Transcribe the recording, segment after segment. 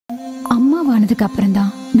அம்மாவானதுக்கு அப்புறம்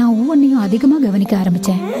தான் நான் ஒவ்வொன்றையும் அதிகமா கவனிக்க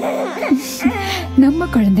ஆரம்பிச்சேன். நம்ம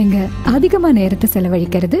குழந்தைங்க அதிகமா நேரத்தை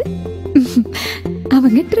செலவழிக்கிறது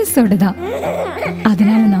அவங்க ட்ரெஸ்ஸோட தான்.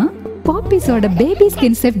 அதனால நான் பாப்பிஸோட பேபி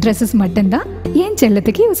ஸ்கின் சேஃப் ட்ரெஸ்ஸஸ் மட்டும்தான் என்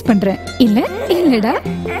செல்லத்துக்கு யூஸ் பண்றேன். இல்லடா,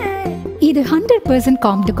 இது 100%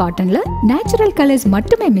 காம்டு காட்டன்ல நேச்சுரல் கலர்ஸ்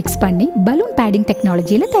மட்டுமே மிக்ஸ் பண்ணி பலூன் பேடிங்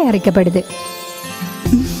டெக்னாலஜியில தயாரிக்கப்படுது.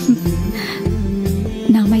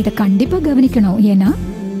 நாம இதை கண்டிப்பா கவனிக்கணும். ஏன்னா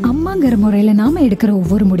அம்மாங்கிற முறையில நாம எடுக்கிற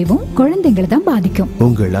ஒவ்வொரு முடிவும் குழந்தைங்களை தான் பாதிக்கும்.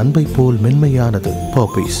 உங்கள் அன்பை போல் மென்மையானது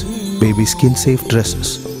Poppys baby skin safe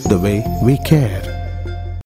dresses. The way we care.